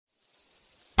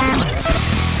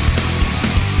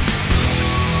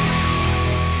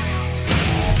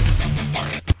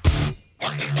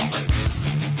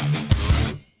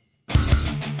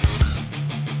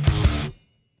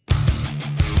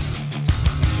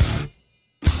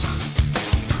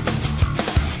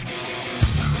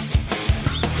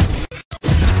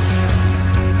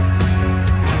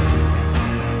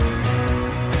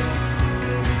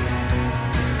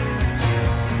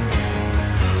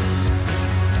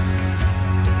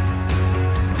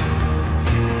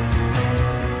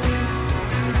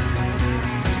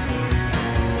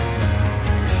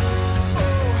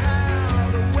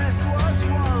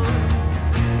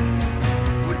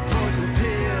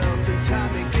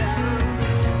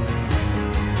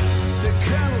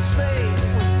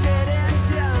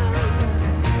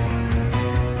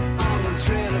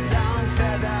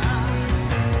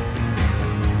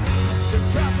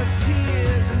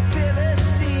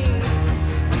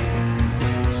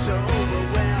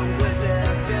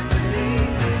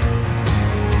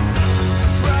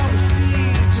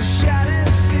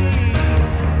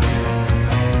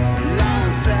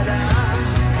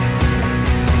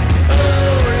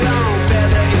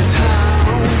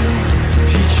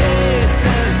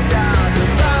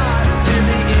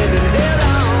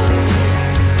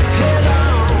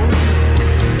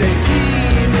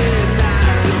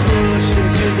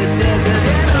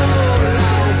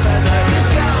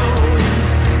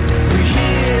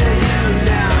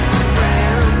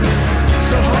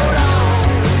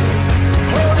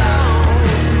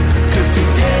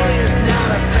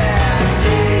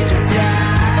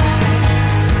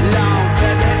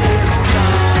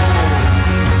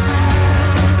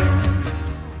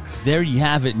There you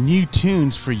have it, new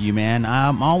tunes for you, man.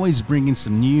 I'm always bringing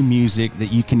some new music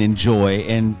that you can enjoy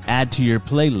and add to your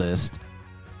playlist.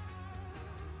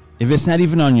 If it's not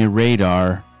even on your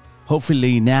radar,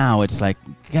 hopefully now it's like,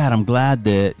 God, I'm glad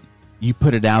that you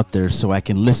put it out there so I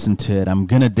can listen to it. I'm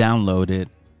going to download it.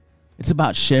 It's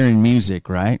about sharing music,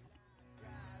 right?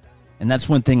 And that's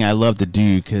one thing I love to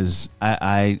do because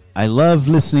I love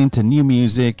listening to new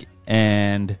music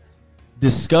and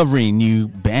discovering new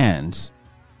bands.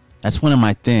 That's one of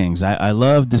my things. I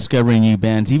love discovering new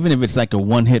bands, even if it's like a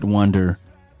one-hit wonder,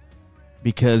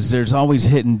 because there's always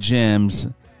hidden gems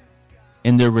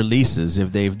in their releases.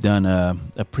 If they've done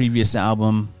a previous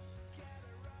album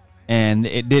and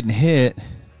it didn't hit,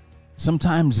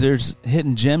 sometimes there's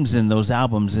hidden gems in those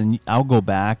albums, and I'll go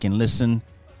back and listen.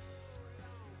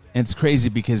 And it's crazy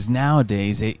because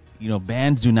nowadays,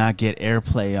 bands do not get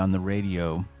airplay on the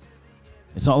radio.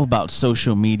 It's all about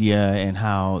social media and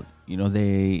how,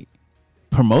 they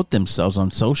promote themselves on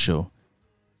social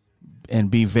and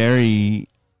be very,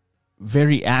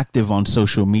 very active on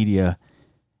social media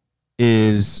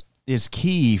is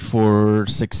key for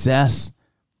success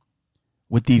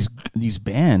with these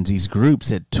bands, these groups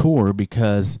that tour,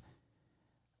 because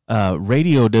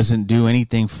radio doesn't do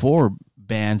anything for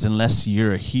bands unless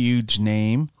you're a huge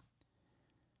name.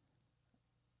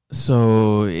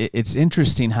 So it's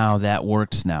interesting how that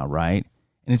works now, right?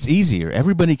 And it's easier.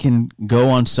 Everybody can go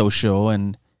on social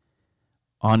and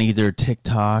on either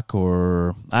TikTok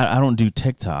or I don't do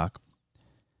TikTok.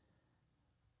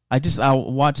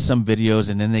 I'll watch some videos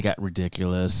and then they got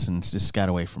ridiculous and just got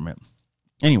away from it.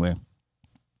 Anyway,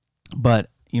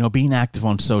 but being active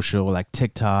on social like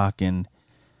TikTok and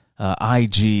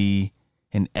IG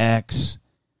and X,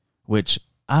 which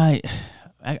I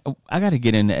got to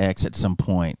get into X at some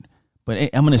point, but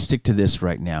I'm going to stick to this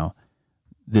right now.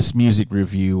 This music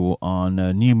review on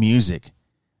new music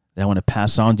that I want to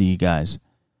pass on to you guys.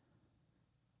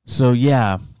 So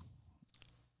yeah,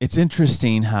 it's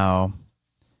interesting how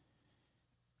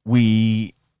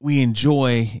we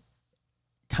enjoy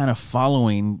kind of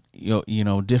following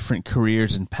different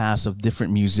careers and paths of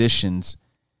different musicians.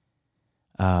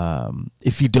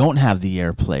 If you don't have the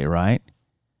airplay, right?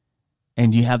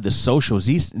 And you have the socials,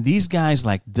 these guys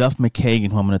like Duff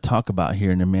McKagan, who I'm going to talk about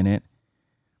here in a minute,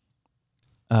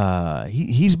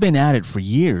 he's been at it for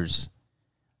years.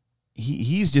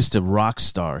 He's just a rock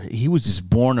star. He was just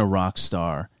born a rock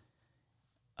star.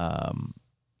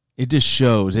 It just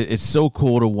shows. It's so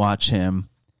cool to watch him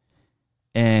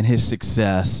and his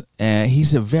success. And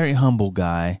he's a very humble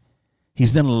guy.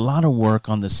 He's done a lot of work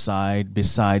on the side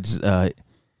besides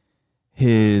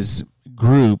his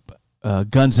group,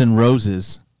 Guns N'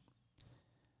 Roses.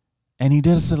 And he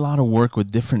does a lot of work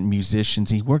with different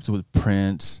musicians. He worked with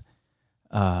Prince.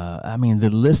 The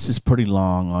list is pretty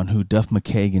long on who Duff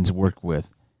McKagan's worked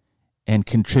with and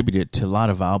contributed to a lot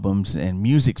of albums and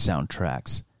music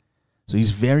soundtracks. So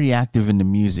he's very active in the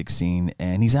music scene,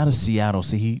 and he's out of Seattle,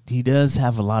 so he does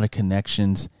have a lot of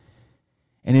connections.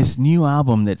 And his new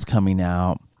album that's coming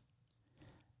out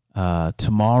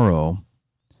tomorrow,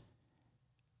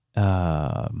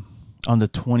 on the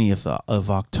 20th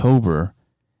of October,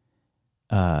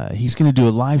 he's going to do a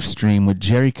live stream with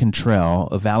Jerry Cantrell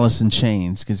of Alice in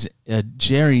Chains, because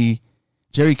Jerry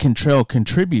Cantrell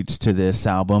contributes to this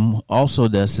album, also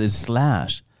does is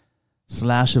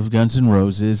Slash of Guns N'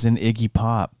 Roses and Iggy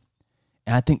Pop,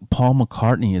 and I think Paul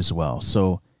McCartney as well.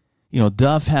 So,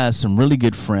 Duff has some really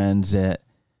good friends that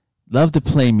love to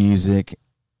play music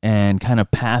and kind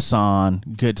of pass on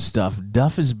good stuff.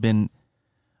 Duff has been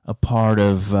a part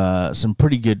of some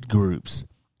pretty good groups.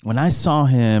 When I saw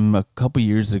him a couple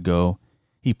years ago,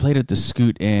 he played at the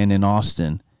Scoot Inn in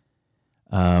Austin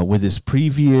with his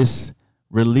previous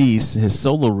release, his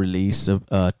solo release of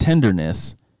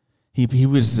Tenderness.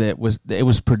 It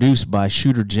was produced by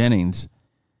Shooter Jennings.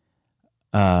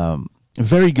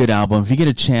 Very good album. If you get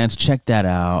a chance, check that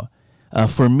out.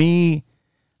 For me,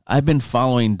 I've been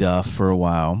following Duff for a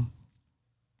while.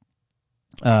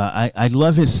 I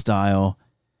love his style.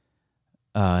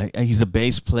 He's a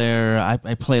bass player.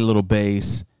 I play a little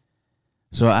bass.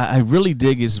 So I really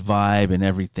dig his vibe and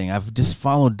everything. I've just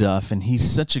followed Duff, and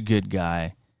he's such a good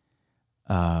guy.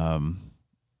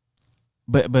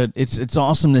 But it's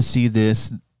awesome to see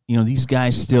this, these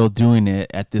guys still doing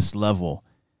it at this level.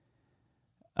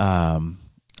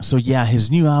 So yeah,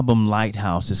 his new album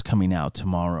Lighthouse is coming out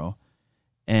tomorrow.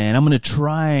 And I'm going to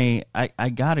try, I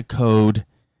got a code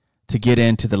to get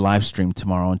into the live stream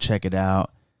tomorrow and check it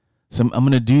out. So I'm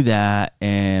going to do that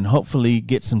and hopefully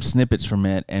get some snippets from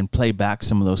it and play back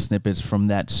some of those snippets from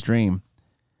that stream,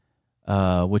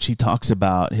 which he talks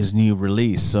about his new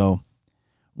release. So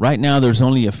Right now, there's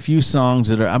only a few songs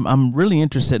that are. I'm really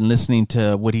interested in listening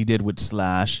to what he did with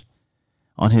Slash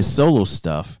on his solo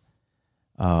stuff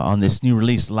on this new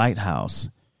release, Lighthouse,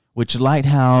 which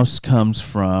Lighthouse comes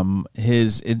from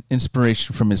his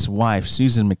inspiration from his wife,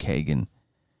 Susan McKagan.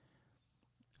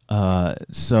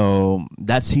 So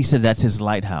he said that's his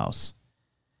Lighthouse,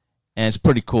 and it's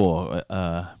pretty cool.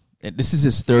 This is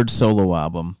his third solo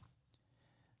album.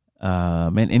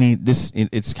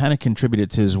 It's kind of contributed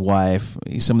to his wife,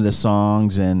 some of the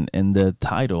songs and the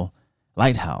title,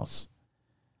 Lighthouse.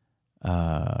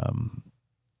 So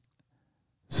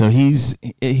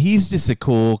he's just a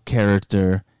cool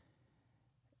character,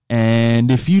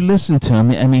 and if you listen to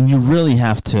him, I mean, you really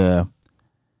have to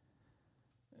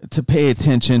pay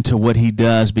attention to what he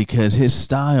does, because his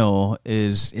style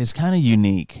is kind of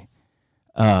unique.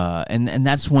 And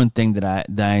that's one thing that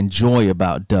I enjoy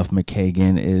about Duff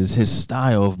McKagan is his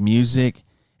style of music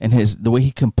and the way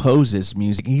he composes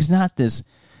music. He's not this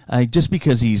just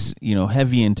because he's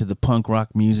heavy into the punk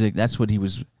rock music. That's what he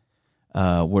was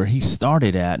where he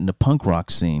started at in the punk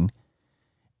rock scene,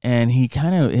 and he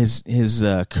kind of his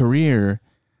career.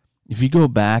 If you go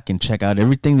back and check out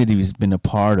everything that he's been a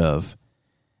part of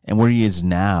and where he is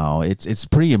now, it's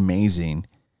pretty amazing.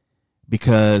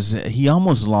 Because he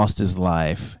almost lost his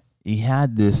life. He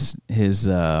had this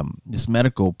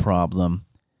medical problem,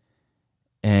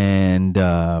 and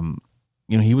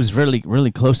he was really,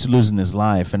 really close to losing his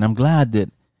life. And I'm glad that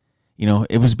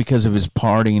it was because of his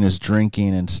partying, his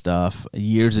drinking and stuff.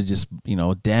 Years of just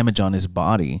damage on his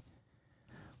body,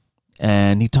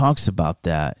 and he talks about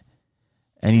that.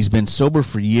 And he's been sober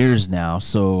for years now,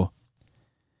 so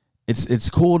it's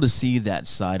cool to see that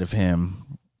side of him.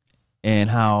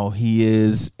 And how he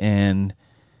is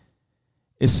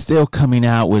still coming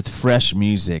out with fresh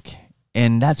music.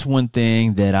 And that's one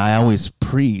thing that I always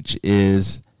preach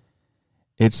is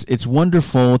it's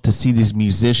wonderful to see these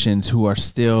musicians who are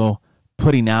still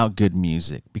putting out good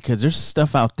music, because there's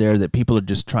stuff out there that people are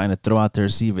just trying to throw out there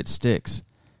to see if it sticks.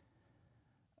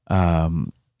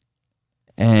 And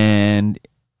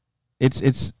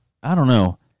it's I don't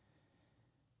know.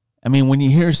 I mean, when you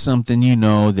hear something,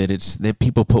 that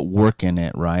people put work in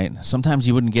it, right? Sometimes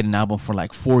you wouldn't get an album for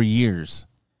like 4 years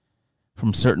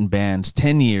from certain bands,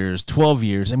 10 years, 12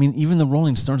 years. I mean, even the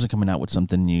Rolling Stones are coming out with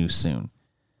something new soon.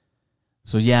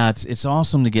 So yeah, it's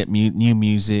awesome to get new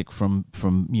music from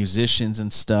musicians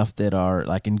and stuff that are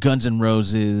like in Guns N'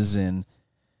 Roses and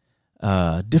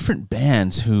different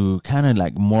bands who kind of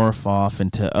like morph off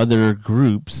into other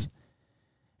groups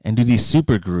and do these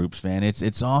super groups, man.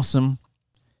 It's awesome.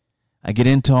 I get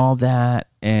into all that,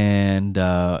 and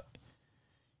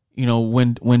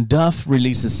when Duff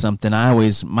releases something,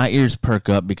 my ears perk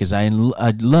up, because I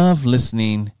love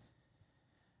listening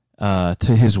to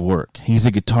his work. He's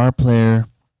a guitar player,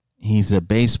 he's a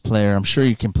bass player. I'm sure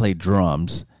he can play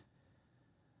drums.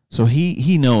 So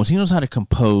he knows how to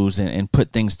compose and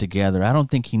put things together. I don't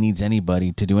think he needs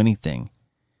anybody to do anything.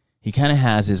 He kind of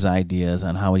has his ideas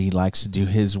on how he likes to do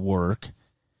his work.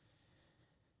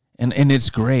 And it's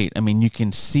great. I mean, you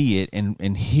can see it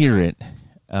and hear it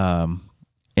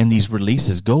in these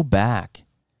releases. Go back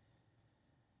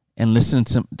and listen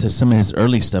to some of his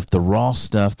early stuff, the raw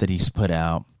stuff that he's put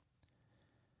out,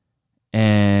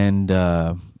 and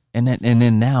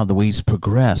then now the way he's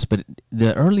progressed. But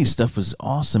the early stuff was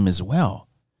awesome as well.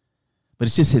 But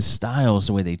it's just his styles,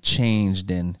 the way they changed,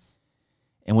 and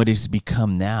what he's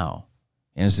become now,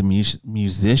 and as a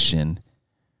musician.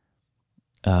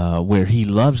 Where he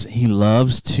loves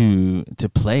to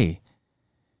play,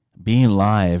 being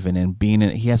live, and then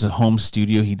he has a home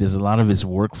studio he does a lot of his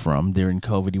work from. During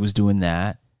COVID, he was doing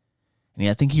that, and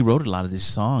I think he wrote a lot of these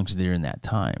songs during that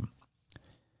time.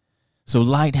 So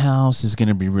Lighthouse is going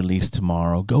to be released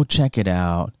tomorrow. Go check it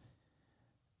out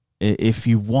if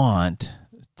you want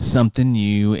something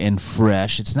new and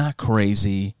fresh. It's not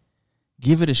crazy.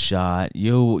 Give it a shot.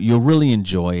 You'll really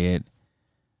enjoy it.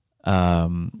 A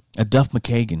Duff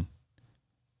McKagan.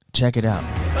 Check it out.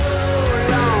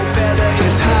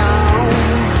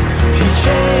 He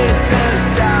chased the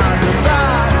stars and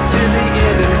fought to the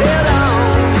end and head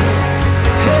on.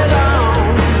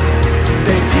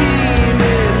 They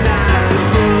demonized and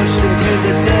pushed into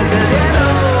the desert, and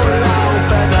long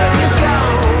feather is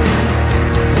gone.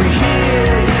 We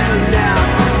hear you now,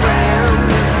 my friend.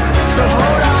 So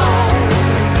hold on,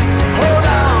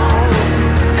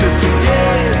 'cause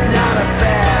today is not a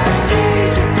bad day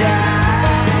to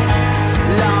die.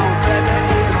 Long feather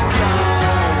is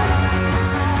gone.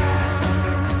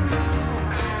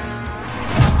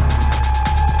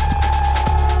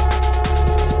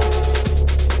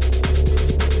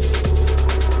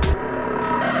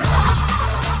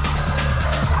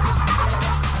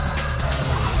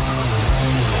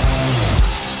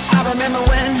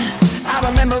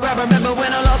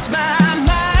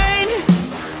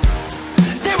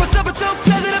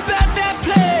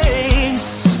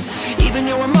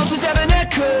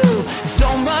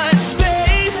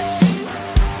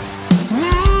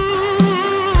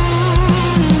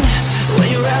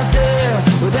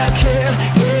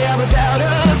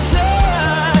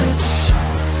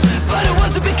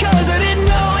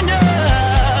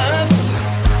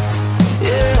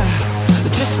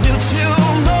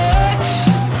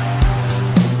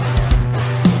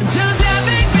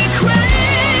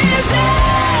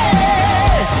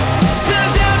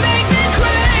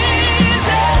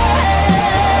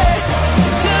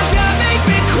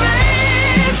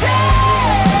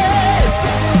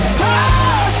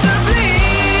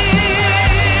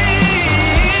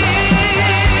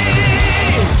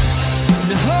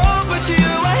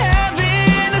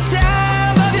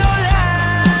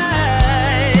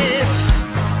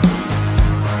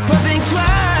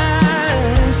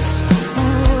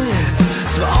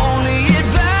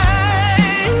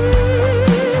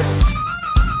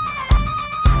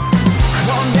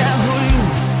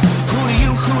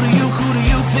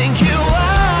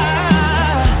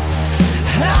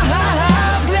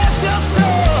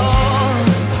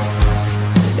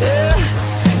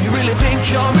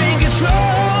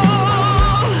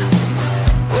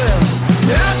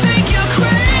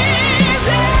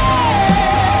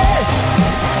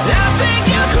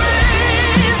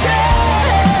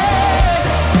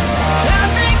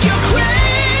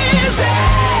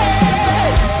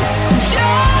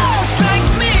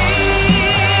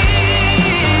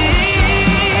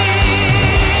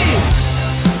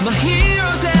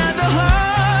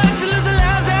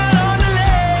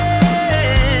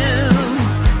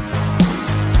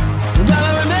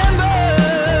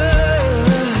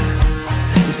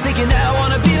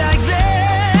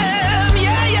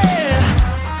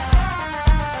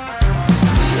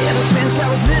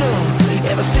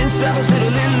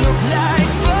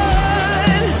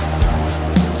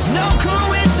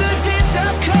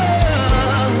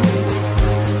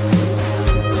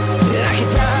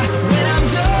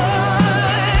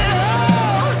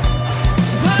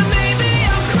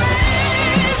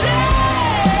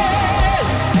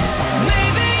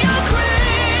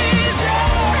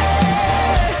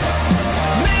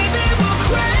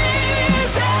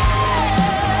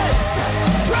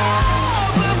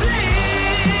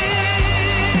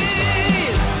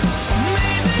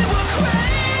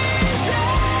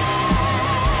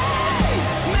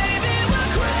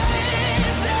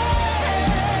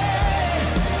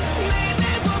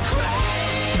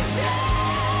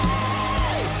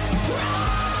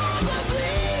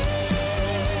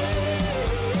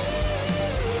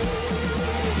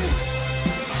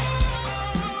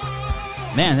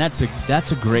 Man, that's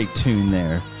a great tune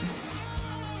there.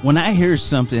 When I hear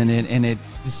something and it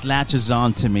just latches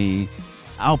on to me,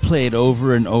 I'll play it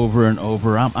over and over and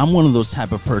over. I'm one of those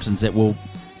type of persons that will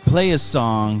play a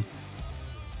song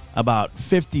about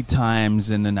 50 times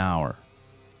in an hour.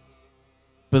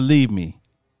 Believe me,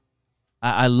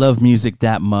 I love music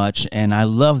that much, and I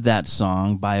love that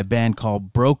song by a band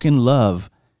called Broken Love,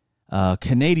 a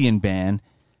Canadian band.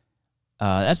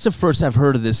 That's the first I've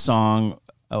heard of this song.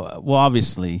 Well,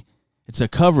 obviously, it's a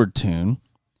covered tune,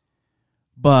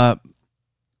 but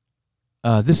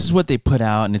this is what they put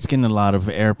out, and it's getting a lot of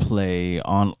airplay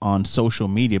on social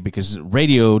media because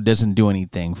radio doesn't do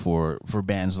anything for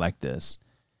bands like this.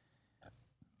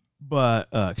 But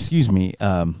excuse me,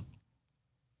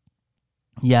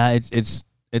 yeah,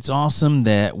 it's awesome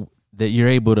that you're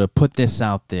able to put this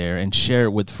out there and share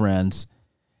it with friends,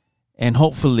 and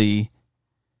hopefully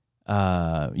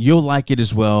you'll like it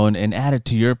as well and add it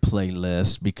to your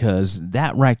playlist, because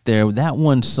that right there, that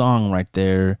one song right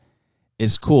there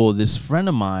is cool. This friend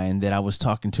of mine that I was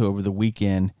talking to over the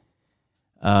weekend,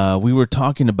 we were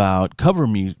talking about cover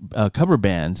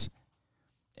bands,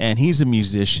 and he's a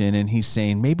musician, and he's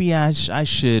saying maybe I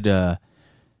should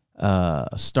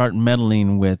start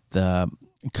meddling with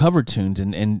cover tunes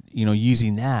and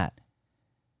using that.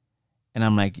 And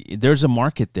I'm like, there's a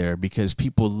market there, because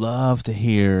people love to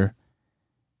hear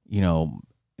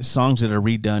songs that are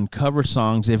redone, cover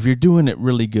songs. If you're doing it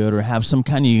really good or have some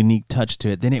kind of unique touch to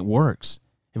it, then it works.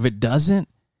 If it doesn't,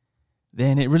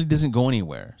 then it really doesn't go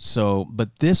anywhere. So,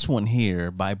 but this one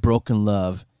here by Broken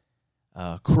Love,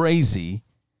 Crazy,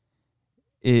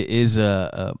 is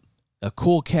a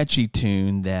cool, catchy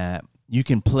tune that you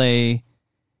can play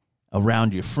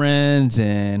around your friends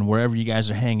and wherever you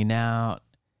guys are hanging out.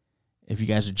 If you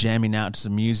guys are jamming out to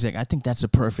some music, I think that's a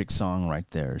perfect song right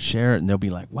there. Share it, and they'll be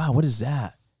like, wow, what is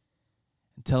that?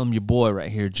 And tell them your boy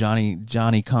right here, Johnny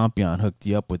Compion, hooked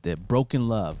you up with it. Broken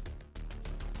Love.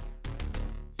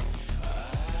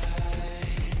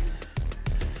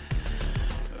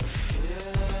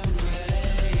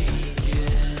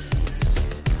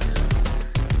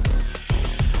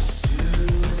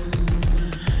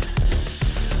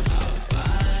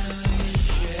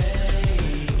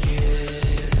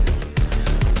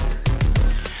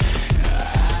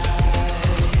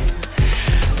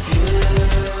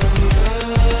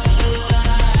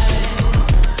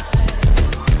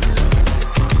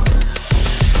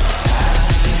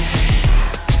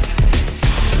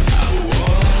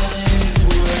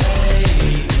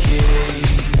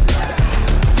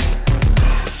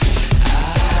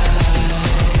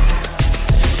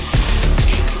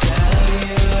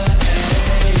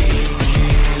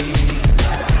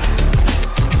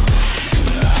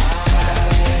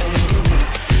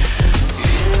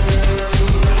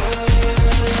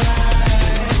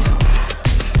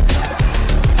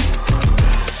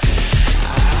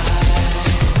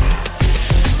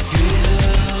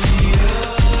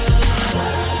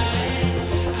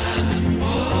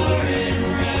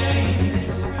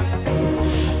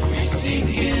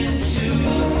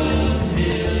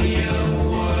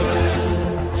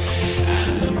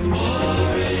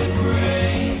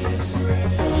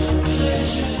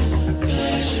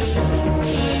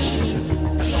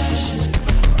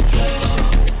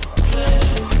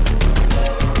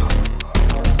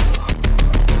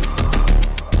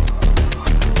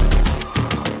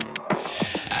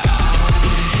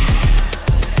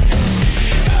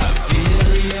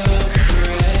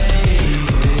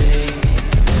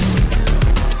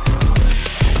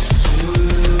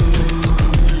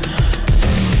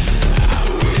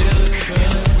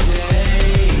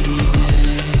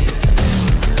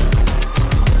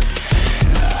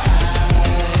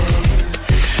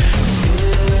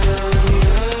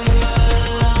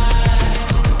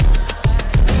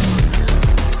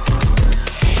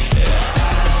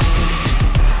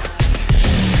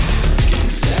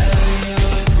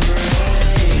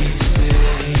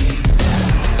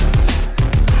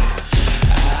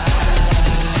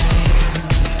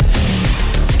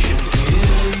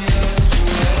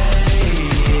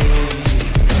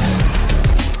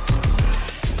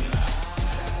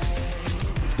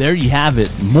 There you have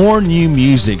it. More new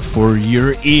music for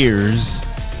your ears,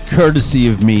 courtesy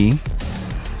of me,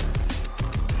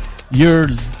 your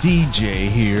DJ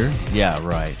here. Yeah,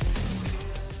 right.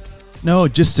 No,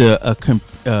 just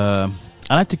I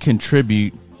like to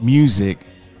contribute music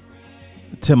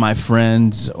to my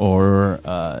friends or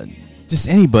just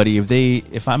anybody.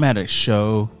 If I'm at a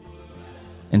show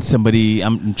and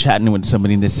I'm chatting with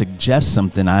somebody and they suggest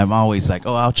something, I'm always like,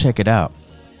 oh, I'll check it out.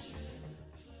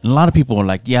 And a lot of people are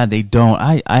like, yeah, they don't.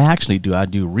 I actually do. I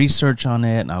do research on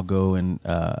it, and I'll go and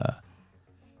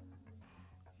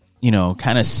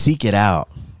kind of seek it out.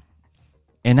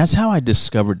 And that's how I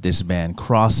discovered this band,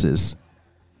 Crosses.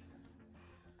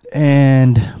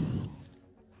 And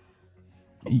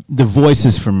the voice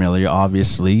is familiar,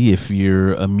 obviously. If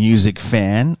you're a music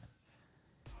fan,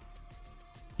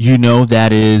 you know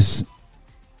that is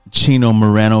Chino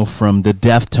Moreno from the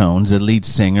Deftones, the lead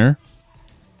singer.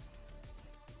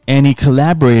 And he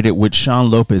collaborated with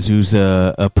Sean Lopez, who's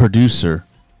a producer.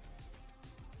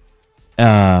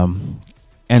 And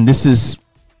this is,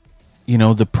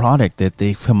 the product that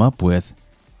they've come up with.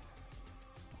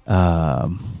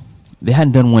 They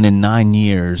hadn't done one in 9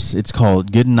 years. It's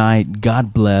called Good Night,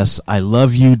 God Bless, I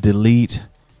Love You, Delete,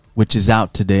 which is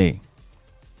out today.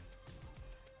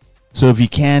 So if you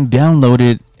can, download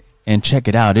it and check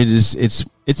it out. It's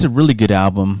a really good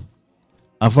album.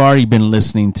 I've already been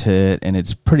listening to it, and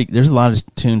it's pretty. There's a lot of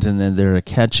tunes in there that are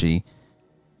catchy.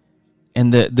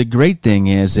 And the great thing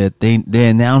is that they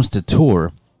announced a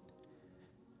tour,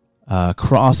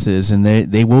 Crosses, and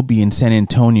they will be in San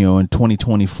Antonio in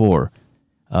 2024.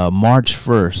 March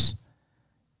 1st,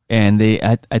 and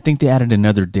I think they added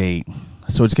another date,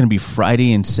 so it's going to be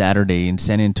Friday and Saturday in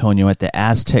San Antonio at the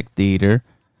Aztec Theater,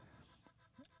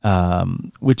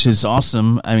 which is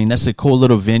awesome. I mean, that's a cool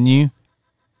little venue.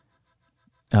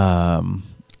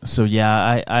 So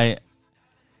yeah,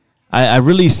 I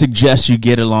really suggest you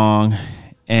get along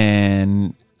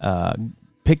and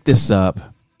pick this up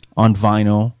on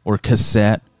vinyl or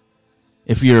cassette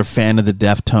if you're a fan of the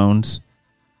Deftones.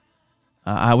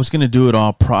 I was going to do it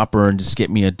all proper and just get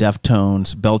me a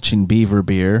Deftones Belching Beaver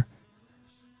beer,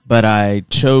 but I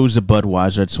chose a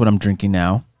Budweiser. That's what I'm drinking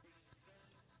now.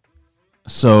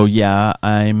 So yeah,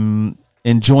 I'm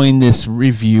enjoying this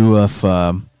review of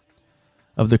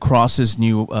the Crosses'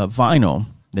 new vinyl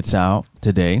that's out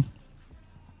today.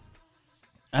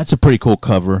 That's a pretty cool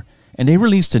cover, and they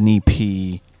released an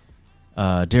EP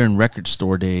during Record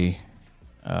Store Day,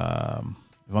 if I'm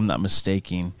not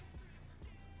mistaken.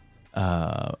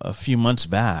 A few months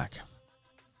back.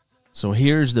 So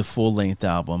here's the full-length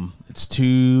album. It's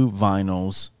 2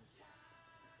 vinyls.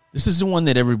 This is the one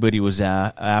that everybody was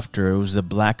after. It was the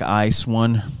Black Ice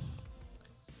one.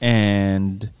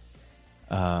 And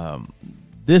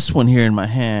this one here in my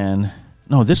hand.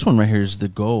 No, this one right here is the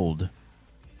gold.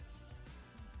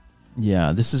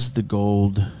 Yeah, this is the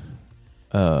gold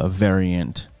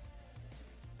variant.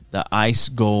 The ice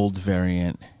gold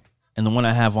variant. And the one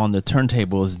I have on the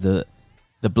turntable is the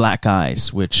Black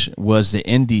Ice, which was the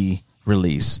indie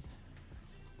release.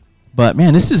 But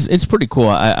man, it's pretty cool.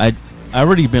 I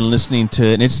already been listening to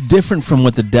it, and it's different from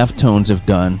what the Deftones have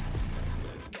done.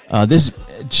 This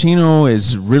Chino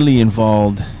is really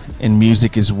involved in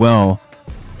music as well.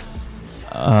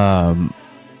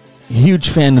 Huge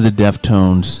fan of the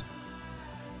Deftones,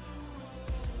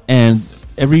 and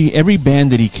every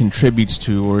band that he contributes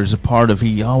to or is a part of,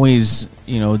 he always,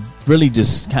 really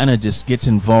just kind of just gets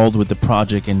involved with the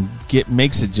project and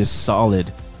makes it just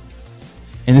solid.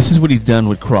 And this is what he's done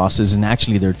with Crosses, and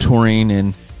actually they're touring,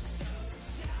 and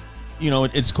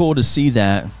it's cool to see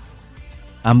that.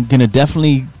 I'm gonna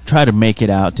definitely try to make it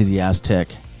out to the Aztec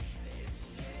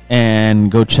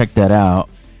and go check that out,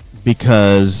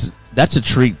 because that's a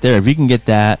treat there. If you can get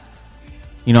that.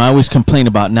 I always complain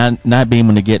about not being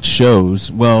able to get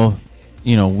shows. Well,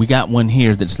 we got one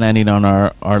here that's landing on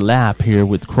our lap here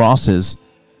with Crosses,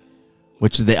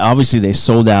 which they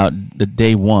sold out the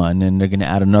day one, and they're going to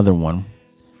add another one.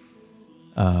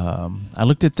 I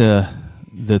looked at the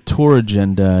tour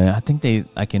agenda. I think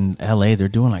like in LA, they're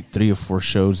doing like 3 or 4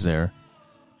 shows there.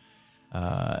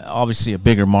 Obviously a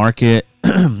bigger market.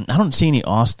 I don't see any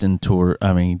Austin tour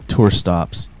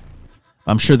stops.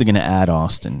 I'm sure they're going to add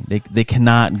Austin. They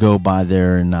cannot go by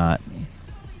there and not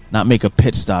make a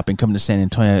pit stop and come to San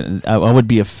Antonio. I would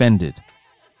be offended.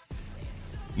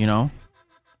 Yeah.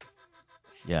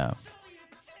 Yeah,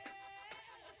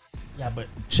 but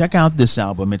check out this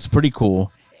album. It's pretty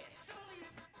cool.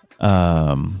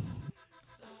 I'll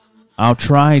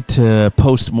try to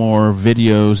post more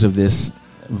videos of this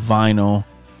vinyl.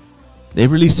 They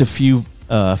released a few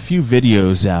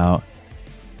videos out,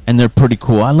 and they're pretty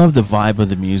cool. I love the vibe of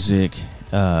the music.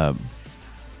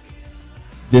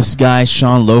 This guy,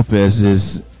 Sean Lopez,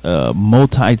 is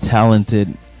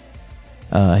multi-talented.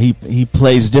 He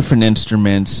plays different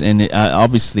instruments, and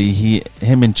obviously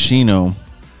him and Chino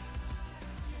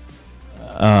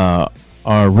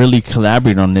are really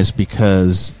collaborating on this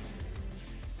because,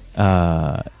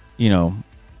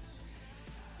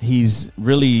 he's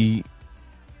really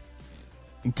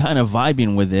kind of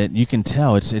vibing with it. You can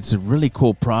tell it's a really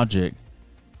cool project.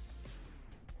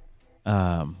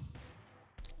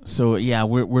 So So yeah,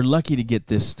 we're lucky to get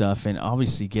this stuff and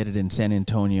obviously get it in San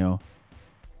Antonio.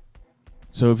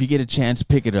 So if you get a chance,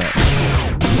 pick it up.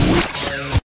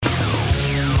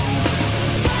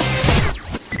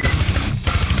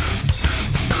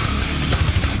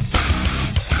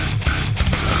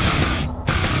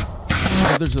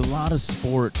 So there's a lot of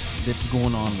sports that's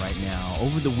going on right now.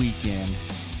 Over the weekend,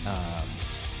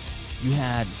 you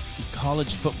had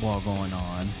college football going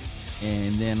on.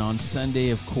 And then on Sunday,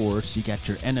 of course, you got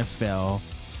your NFL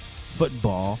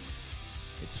football.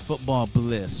 It's football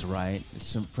bliss, right?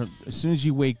 As soon as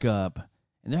you wake up,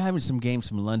 and they're having some games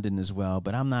from London as well,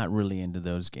 but I'm not really into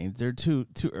those games. They're too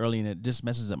early, and it just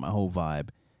messes up my whole vibe.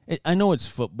 I know it's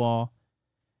football,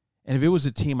 and if it was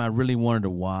a team I really wanted to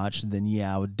watch, then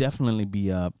yeah, I would definitely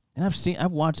be up. And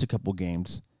I've watched a couple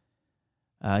games.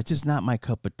 It's just not my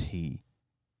cup of tea.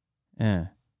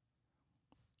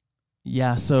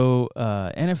 Yeah, so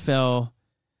NFL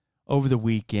over the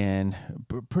weekend,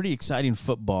 pretty exciting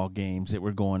football games that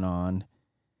were going on.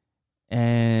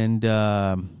 And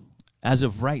as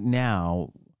of right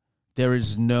now, there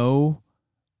is no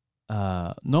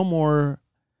more.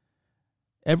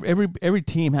 Every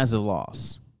team has a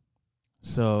loss.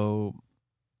 So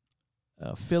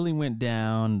Philly went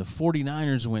down, the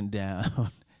 49ers went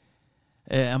down.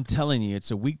 I'm telling you,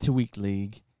 it's a week-to-week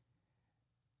league.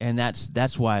 And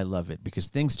that's why I love it, because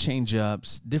things change up,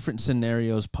 different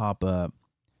scenarios pop up,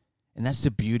 and that's the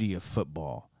beauty of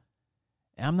football.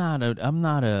 I'm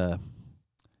not a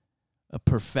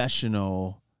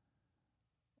professional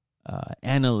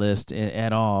analyst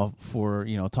at all for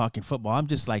talking football. I'm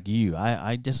just like you.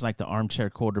 I just like the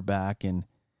armchair quarterback, and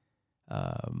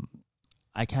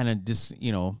I kind of just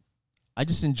I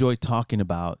just enjoy talking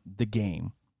about the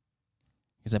game,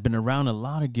 because I've been around a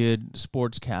lot of good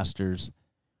sportscasters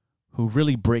who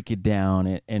really break it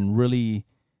down and really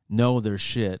know their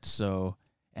shit. So,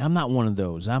 and I'm not one of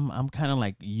those. I'm kind of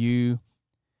like you.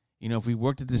 If we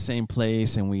worked at the same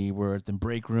place and we were at the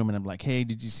break room and I'm like, hey,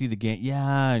 did you see the game?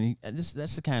 Yeah, and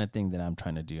that's the kind of thing that I'm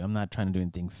trying to do. I'm not trying to do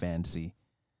anything fancy.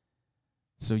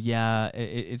 So yeah,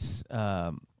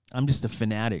 I'm just a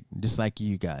fanatic, just like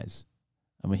you guys.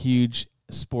 I'm a huge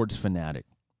sports fanatic.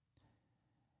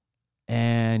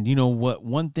 And you know what?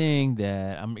 One thing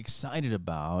that I'm excited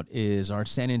about is our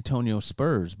San Antonio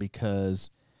Spurs, because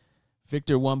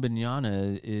Victor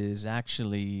Wembanyama is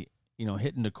actually,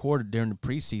 hitting the court during the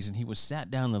preseason. He was sat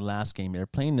down the last game. They're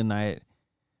playing tonight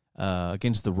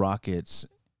against the Rockets,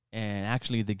 and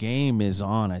actually the game is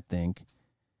on, I think.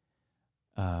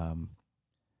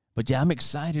 But yeah, I'm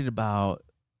excited about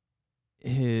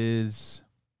his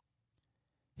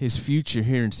future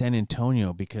here in San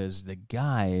Antonio, because the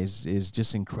guy is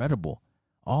just incredible.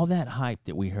 All that hype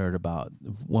that we heard about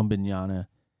Wembanyama,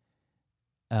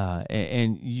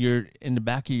 and you're in the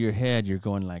back of your head, you're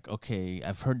going like, okay,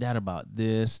 I've heard that about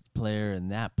this player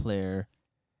and that player.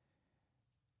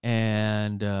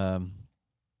 And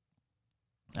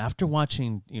after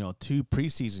watching, 2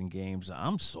 preseason games,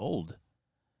 I'm sold.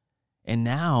 And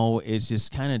now it's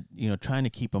just kind of, trying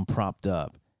to keep him propped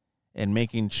up and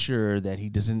making sure that he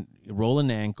doesn't roll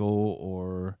an ankle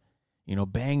or,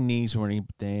 bang knees or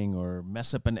anything, or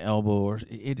mess up an elbow. Or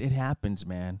it happens,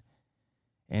 man.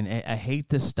 And I hate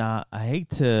to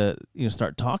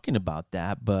start talking about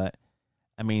that, but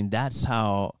I mean, that's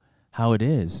how it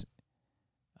is.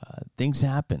 Things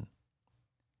happen.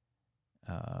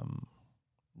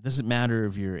 Doesn't matter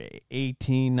if you're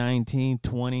 18, 19,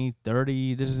 20,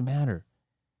 30, it doesn't matter.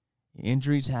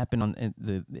 Injuries happen on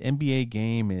the NBA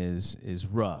game is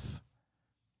rough.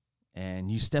 And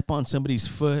you step on somebody's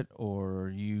foot, or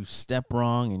you step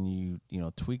wrong and you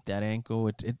tweak that ankle,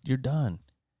 you're done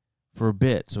for a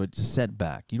bit. So it's a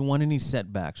setback. You don't want any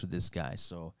setbacks with this guy.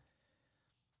 So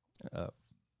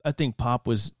I think Pop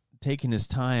was taking his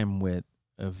time with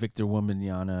Victor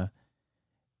Wembanyama,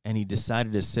 and he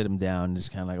decided to sit him down and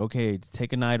just kind of like, okay,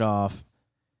 take a night off,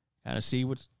 kind of see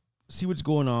what's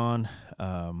going on.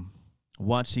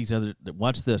 Watch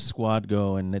the squad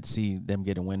go, and let's see them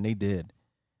get a win. They did.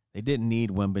 They didn't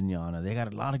need Wembanyama. They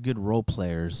got a lot of good role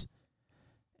players.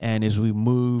 And as we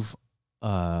move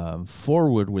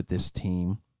forward with this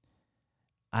team,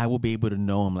 I will be able to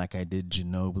know them like I did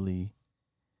Ginobili,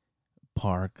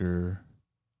 Parker,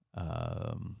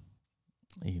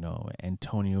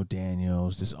 Antonio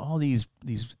Daniels, just all these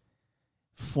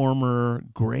former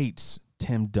greats,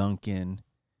 Tim Duncan,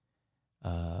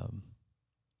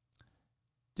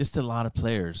 just a lot of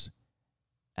players.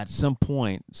 At some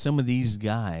point, some of these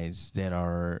guys that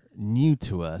are new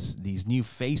to us, these new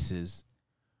faces,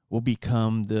 will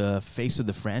become the face of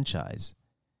the franchise.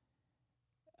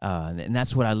 And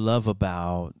that's what I love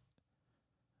about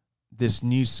this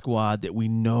new squad that we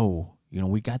know.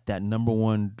 We got that number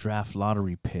 1 draft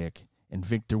lottery pick and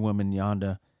Victor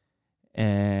Wembanyama,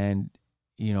 and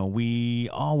we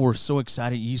all were so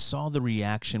excited. You saw the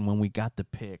reaction when we got the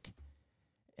pick,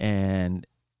 and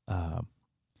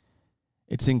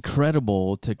it's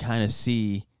incredible to kind of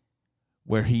see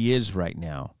where he is right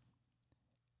now.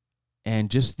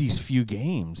 And just these few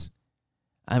games.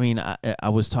 I mean, I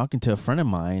was talking to a friend of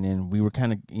mine, and we were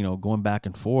kind of, going back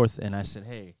and forth, and I said,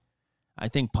 hey, I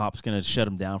think Pop's going to shut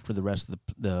him down for the rest of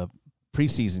the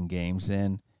preseason games,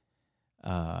 and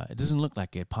it doesn't look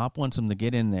like it. Pop wants him to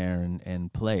get in there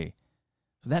and play.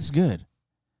 So that's good,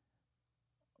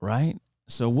 right?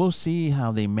 So we'll see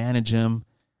how they manage him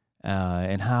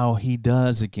and how he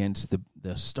does against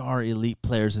the star elite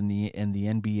players in the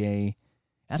NBA.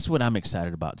 That's what I'm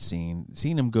excited about seeing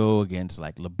him go against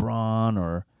like LeBron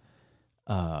or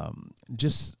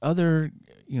just other,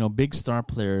 big star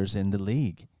players in the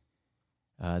league.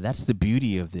 That's the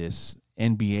beauty of this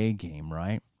NBA game,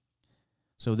 right?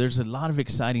 So there's a lot of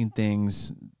exciting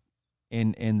things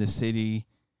in the city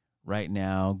right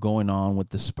now going on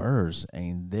with the Spurs. I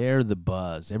mean, they're the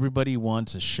buzz. Everybody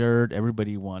wants a shirt.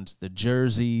 Everybody wants the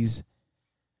jerseys.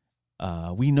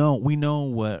 We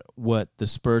know what the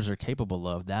Spurs are capable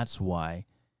of. That's why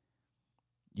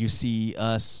you see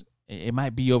us. It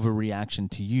might be overreaction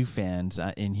to you fans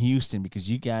in Houston because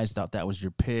you guys thought that was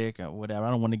your pick or whatever. I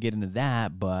don't want to get into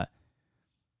that, but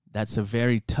that's a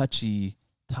very touchy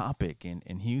topic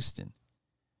in Houston.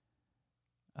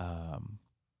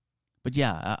 But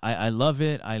yeah, I love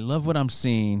it. I love what I'm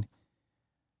seeing.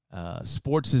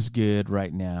 Sports is good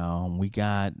right now. We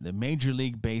got the Major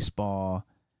League Baseball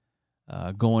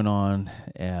going on.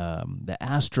 The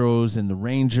Astros and the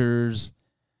Rangers.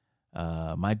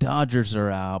 My Dodgers are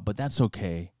out, but that's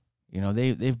okay.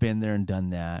 They've been there and done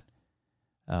that.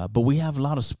 But we have a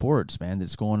lot of sports, man,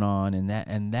 that's going on,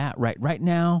 and that right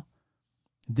now,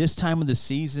 this time of the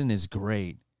season is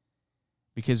great.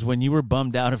 Because when you were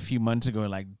bummed out a few months ago,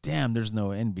 like, damn, there's no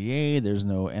NBA, there's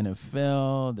no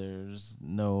NFL, there's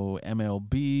no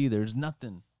MLB, there's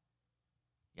nothing.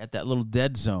 You got that little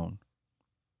dead zone.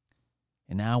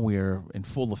 And now we're in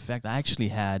full effect. I actually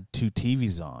had 2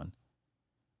 TVs on.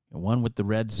 One with the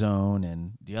red zone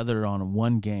and the other on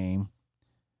one game.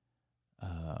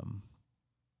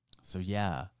 So,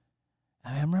 yeah.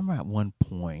 I remember at one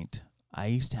point, I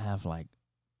used to have like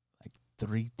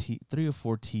 3 or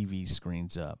 4 TV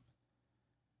screens up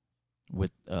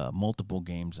with multiple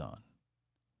games on.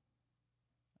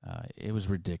 It was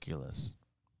ridiculous.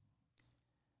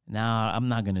 Now, I'm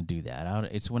not going to do that.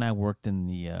 It's when I worked in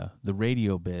the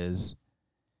radio biz,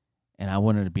 and I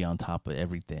wanted to be on top of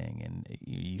everything. And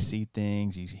you see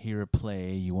things, you hear a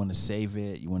play, you want to save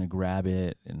it, you want to grab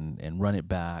it and run it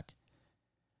back.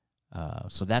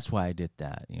 So that's why I did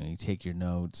that. You take your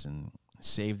notes and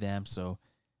save them. So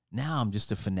now I'm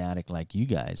just a fanatic like you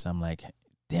guys. I'm like,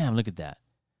 damn, look at that.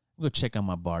 I'm going to check out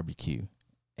my barbecue.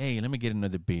 Hey, let me get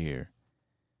another beer.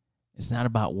 It's not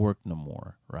about work no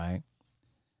more, right?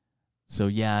 So,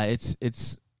 yeah,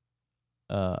 it's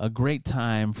a great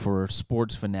time for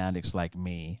sports fanatics like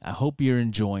me. I hope you're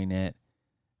enjoying it.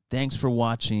 Thanks for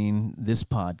watching this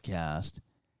podcast,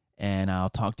 and I'll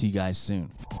talk to you guys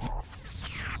soon.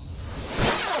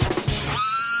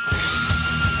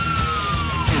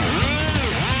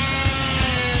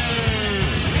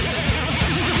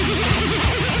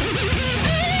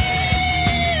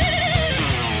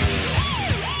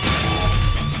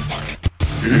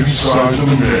 Inside the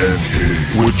Man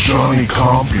Cave with Johnny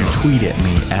Compion. Tweet at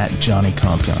me at Johnny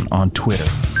Compion on Twitter.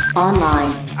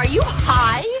 Online. Are you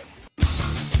high?